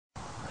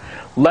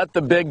Let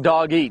the big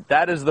dog eat.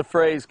 That is the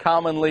phrase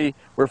commonly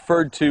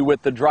referred to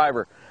with the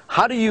driver.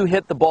 How do you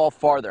hit the ball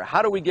farther?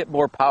 How do we get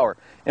more power?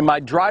 In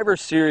my driver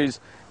series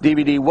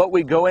DVD, what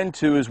we go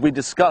into is we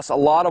discuss a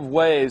lot of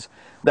ways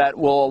that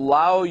will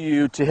allow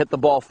you to hit the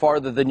ball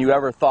farther than you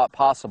ever thought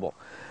possible.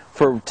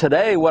 For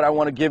today, what I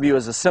want to give you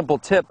is a simple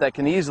tip that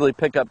can easily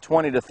pick up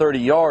 20 to 30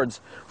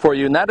 yards for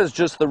you, and that is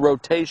just the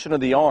rotation of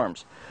the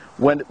arms.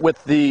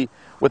 With the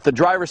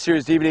driver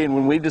series DVD, and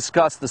when we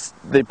discuss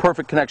the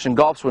perfect connection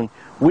golf swing,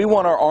 we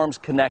want our arms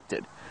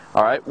connected.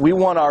 All right, we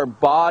want our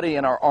body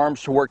and our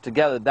arms to work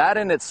together. That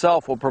in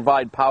itself will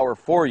provide power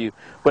for you.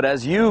 But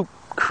as you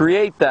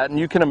create that, and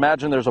you can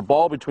imagine there's a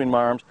ball between my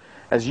arms,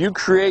 as you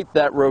create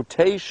that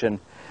rotation,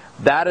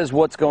 that is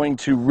what's going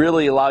to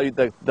really allow you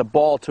the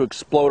ball to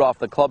explode off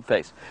the club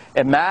face.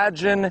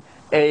 Imagine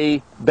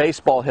a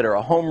baseball hitter,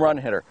 a home run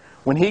hitter.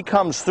 When he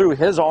comes through,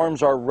 his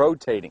arms are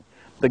rotating.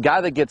 The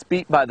guy that gets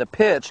beat by the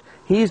pitch,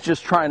 he's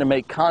just trying to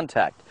make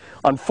contact.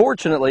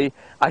 Unfortunately,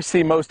 I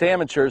see most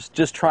amateurs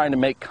just trying to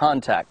make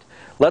contact.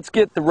 Let's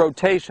get the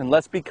rotation.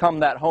 Let's become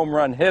that home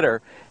run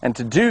hitter. And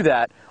to do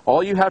that,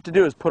 all you have to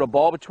do is put a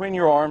ball between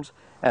your arms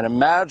and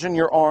imagine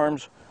your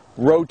arms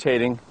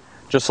rotating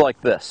just like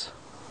this.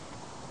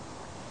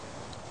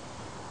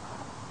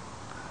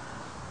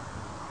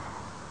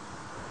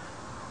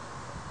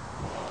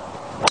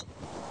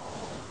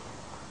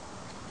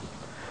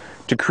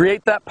 To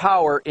create that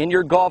power in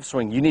your golf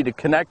swing, you need to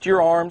connect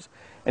your arms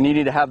and you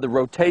need to have the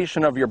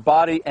rotation of your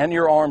body and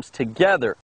your arms together.